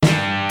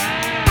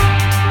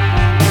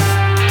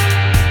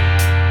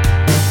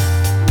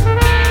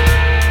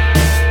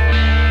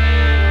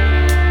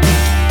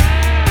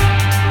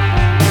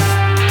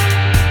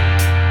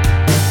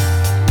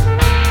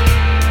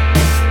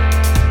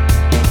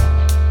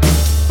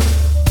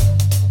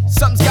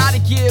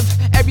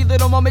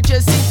little moment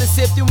just seems to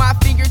sip through my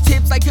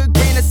fingertips like a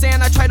grain of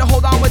sand. I try to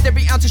hold on with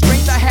every ounce of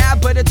strength I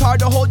have, but it's hard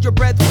to hold your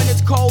breath when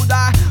it's cold.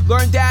 I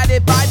learned that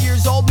at 5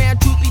 years old, man,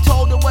 truth be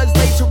told, it was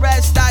late to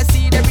rest. I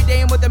see it every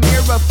day and with a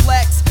mirror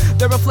reflects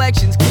the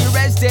reflections clear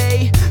as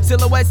day.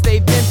 Silhouettes,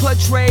 they've been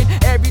portrayed.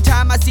 Every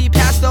time I see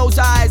past those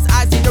eyes,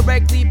 I see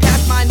directly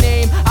past my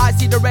name. I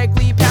see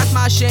directly past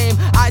my shame.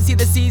 I see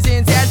the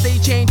seasons as they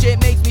change. It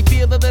makes me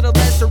feel a little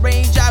less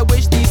deranged. I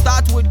wish these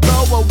thoughts would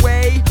go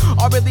away,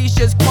 or at least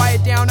just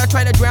quiet down. I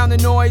try to drown the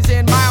noise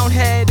in my own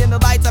head and the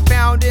lights I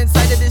found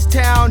inside of this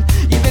town.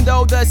 Even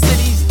though the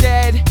city's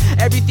dead,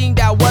 everything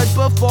that was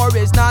before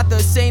is not the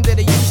same that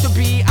it used to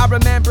be. I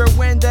remember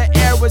when the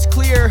air was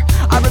clear.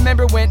 I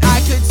remember when I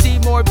could see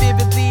more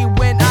vividly,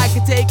 when I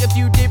could take a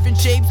few different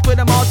shapes, put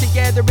them all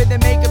together and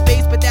then make a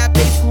face. But that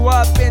face grew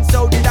up and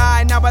so did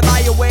I. Now I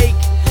lie awake,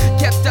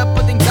 kept up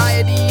with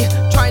anxiety,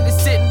 trying to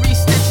sit and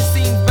re-stitch the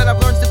scenes. But I've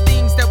learned some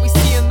things that we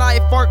see in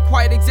life aren't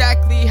quite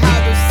exactly how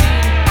they're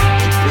seen.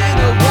 It's been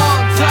a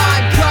long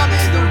time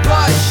coming, the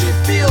rush, it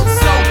feels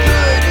so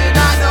good, and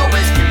I know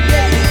it's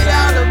created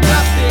out of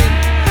nothing.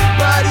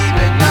 But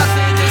even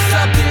nothing is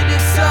something,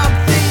 and some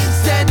things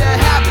tend to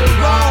have their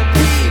own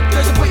peak.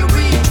 There's a point you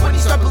reach when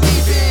you start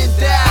believing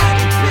that.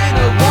 It's been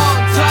a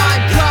long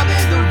time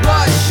coming, the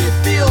rush, it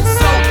feels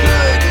so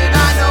good, and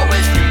I know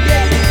it's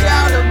created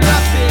out of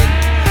nothing.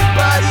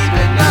 But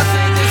even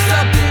nothing is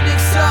something,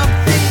 and some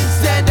things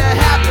tend to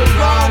have their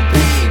own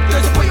peak.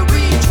 There's a point you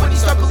reach when you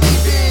start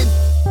believing.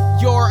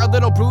 You're a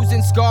little bruised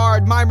and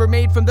scarred. Mine were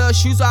made from the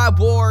shoes I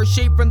wore,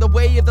 shaped from the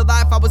way of the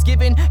life I was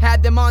given.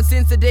 Had them on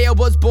since the day I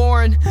was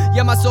born.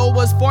 Yeah, my soul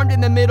was formed in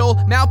the middle,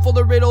 mouth full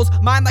of riddles,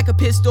 mind like a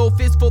pistol,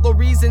 fist full of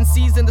reasons,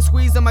 seizing the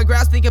squeeze of my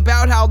grasp, think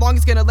about how long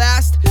it's gonna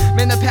last.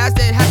 Man, the past,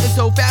 it happened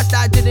so fast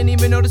I didn't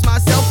even notice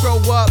myself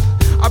grow up.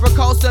 I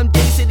recall some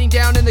days sitting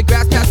down in the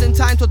grass, passing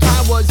time till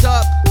time was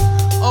up.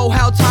 Oh,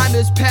 how time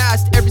has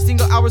passed, every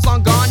single hour's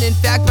long gone, in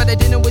fact. But I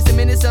didn't waste a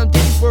minute, some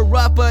days were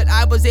rough, but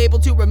I was able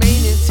to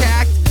remain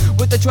intact.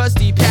 With a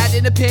trusty pad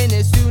and a pen,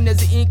 as soon as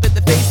the ink lit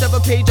the face of a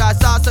page, I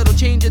saw a subtle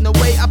change in the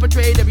way I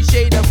portrayed every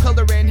shade of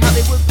color and how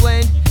they would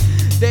blend.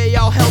 They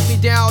all held me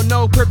down,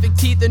 no perfect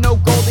teeth and no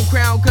golden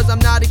crown, cause I'm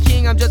not a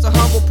king, I'm just a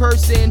humble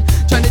person,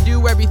 trying to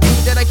do everything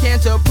that I can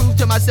to prove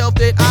to myself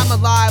that I'm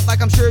alive,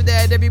 like I'm sure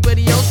that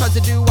everybody else tries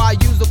to do. I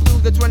use the blue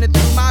that's running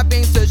through my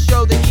veins to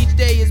show that each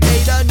day is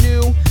made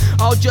anew.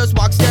 I'll just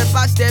walk step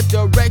by step,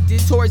 directed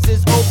towards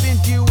this open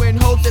view, in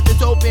hopes that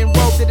this open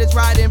road that is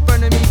right in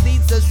front of me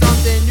leads to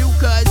something new.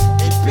 Cause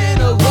it's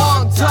been a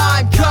long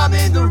time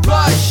coming, the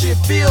rush, it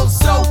feels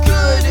so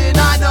good, and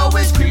I know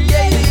it's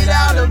created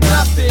out of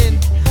nothing.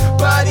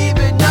 But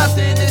even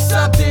nothing is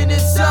something,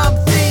 and some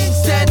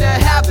things tend to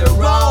have their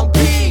own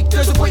peak.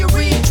 There's a point you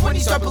reach when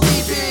you start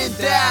believing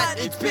that.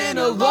 It's been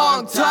a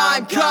long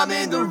time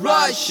coming, the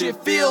rush,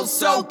 it feels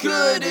so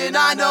good, and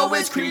I know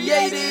it's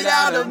created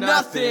out of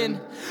nothing.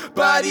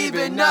 But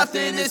even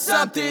nothing is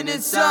something,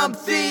 and some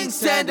things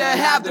tend to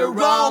have their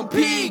own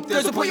peak.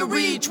 There's a point you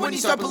reach when you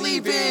start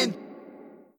believing.